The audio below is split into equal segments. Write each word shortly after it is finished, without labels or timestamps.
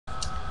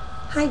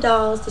Hi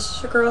dolls, this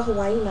is your girl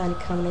Hawaiinani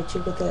coming at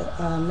you with the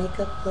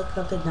makeup look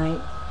of the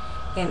night.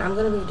 And I'm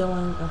going to be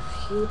doing a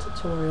few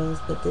tutorials,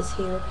 but this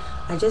here,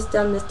 I just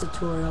done this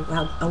tutorial.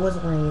 I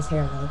wasn't wearing this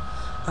hair though.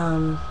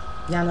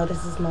 Y'all know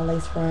this is my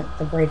lace front,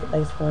 the braided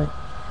lace front,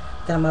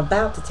 that I'm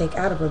about to take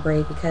out of a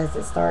braid because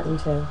it's starting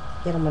to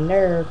get on my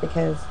nerve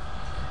because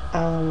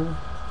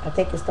I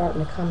think it's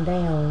starting to come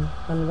down,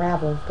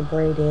 unravel, the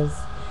braid is.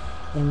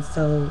 And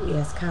so,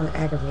 yeah, it's kind of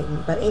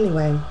aggravating. But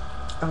anyway,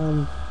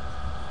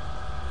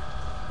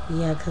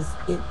 yeah, because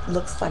it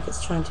looks like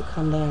it's trying to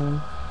come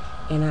down,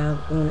 and I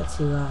wanted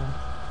to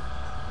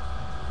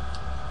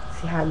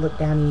see how it looked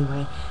down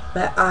anyway.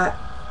 But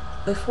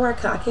before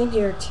I came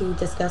here to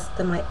discuss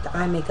the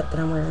eye makeup that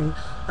I'm wearing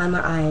on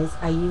my eyes.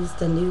 I used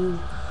the new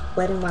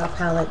Wet n Wild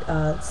palette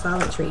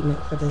solid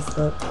treatment for this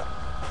look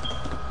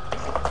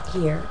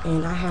here,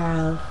 and I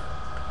have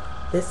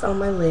this on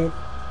my lid,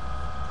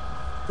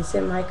 this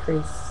in my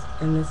crease,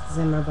 and this is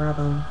in my brow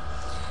bone.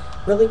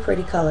 Really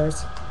pretty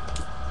colors.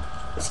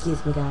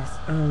 Excuse me, guys.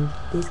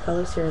 These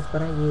colors here is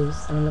what I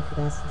use. I don't know if you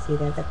guys can see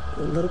that. That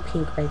little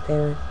pink right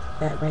there,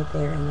 that right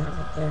there, and that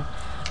right there.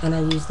 And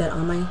I use that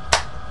on my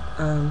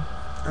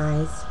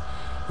eyes.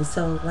 And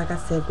so, like I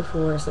said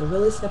before, it's a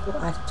really simple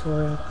eye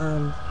tutorial.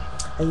 I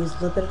use a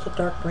little bit of the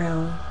dark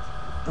brown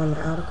on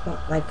the outer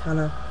corner, like kind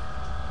of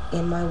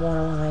in my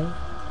waterline,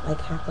 like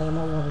halfway in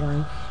my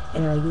waterline.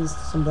 And I used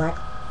some black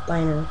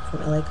liner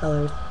from LA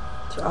Colors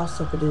to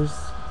also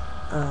produce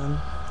a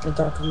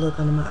darker look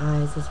under my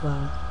eyes as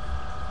well.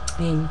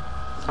 And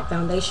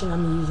foundation I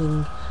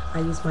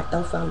use my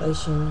e.l.f.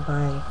 foundation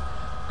by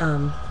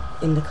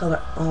in the color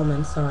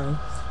Almond. Sorry,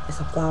 it's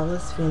a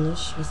flawless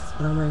finish. This is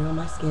what I'm wearing on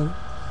my skin.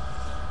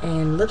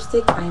 And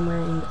lipstick, I'm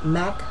wearing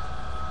MAC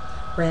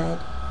Red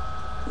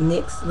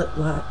NYX lip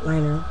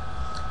liner,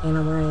 and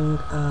I'm wearing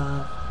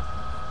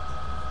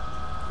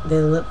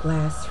the lip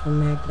gloss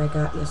from MAC that I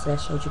got yesterday. I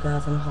showed you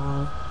guys in the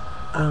haul.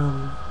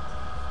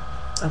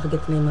 I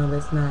forget the name of it.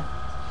 It's not.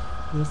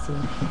 Let me see.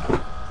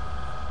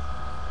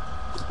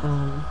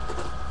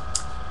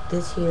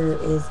 This here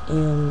is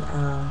in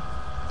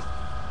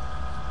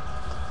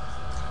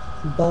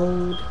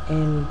Bold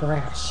and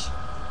Brash.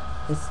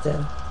 It's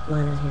the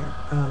liner here.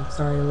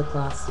 Sorry, the lip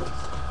gloss.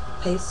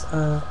 Paste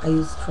I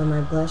used for my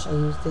blush. I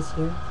used this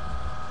here.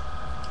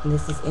 And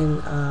this is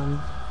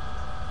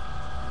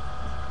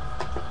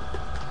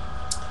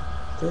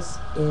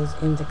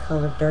in the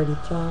color Dirty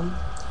Plum.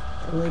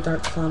 A really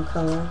dark plum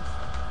color.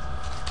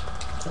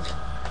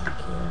 Right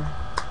here.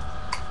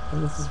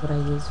 And this is what I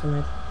use for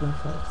my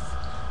face.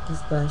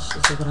 This blush,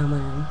 this is what I'm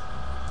wearing.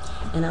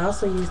 And I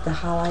also use the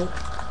highlight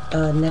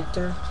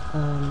Nectar.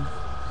 And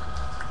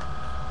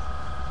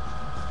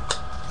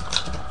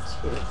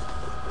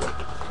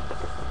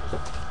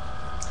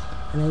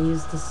I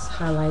use this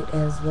highlight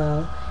as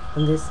well.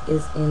 And this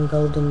is in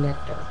Golden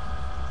Nectar.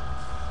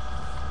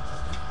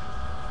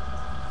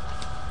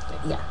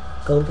 Yeah,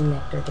 Golden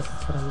Nectar. This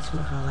is what I use for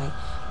my highlight.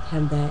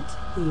 Have that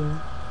here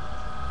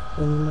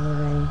in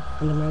my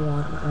under my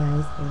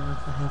eyes, and I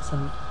also have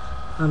some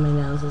on my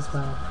nose as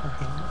well for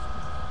highlight.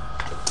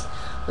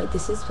 But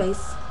this is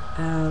face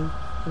for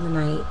the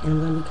night, and I'm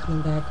going to be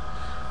coming back.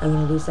 I'm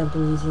going to do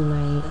something using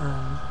my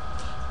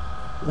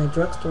my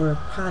drugstore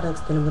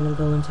products. Then I'm going to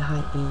go into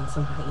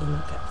some high-end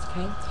makeups.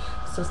 Okay,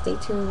 so stay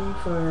tuned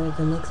for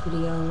the next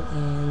video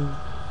and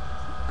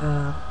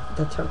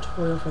the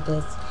tutorial for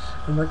this.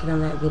 I'm working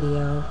on that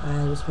video.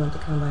 I just wanted to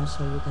come by and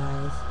show you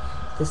guys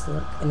this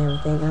look and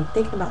everything. And I'm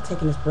thinking about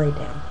taking this braid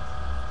down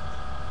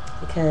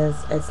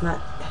because it's not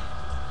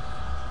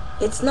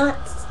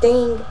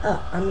staying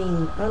up. I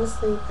mean,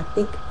 honestly, I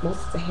think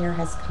most of the hair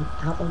has come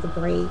out of the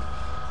braid,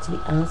 to be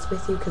honest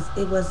with you, because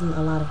it wasn't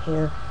a lot of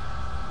hair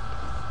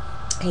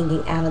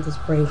hanging out of this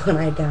braid when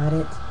I got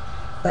it.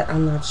 But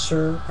I'm not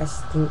sure. I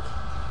just think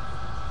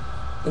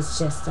it's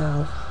just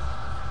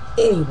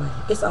anyway,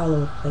 it's all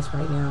over the place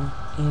right now,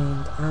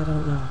 and I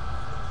don't know.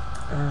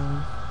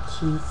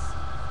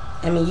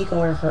 I mean, you can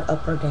wear her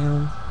up or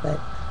down, but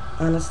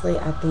honestly,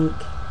 I think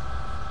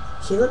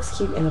she looks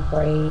cute in a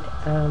braid,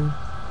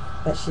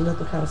 but she's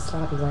looking kind of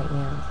sloppy right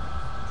now,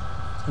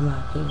 in my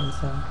opinion.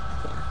 So,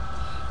 yeah.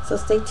 So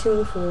stay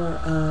tuned for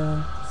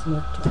some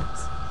more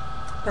tutorials.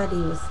 Bye,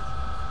 divas.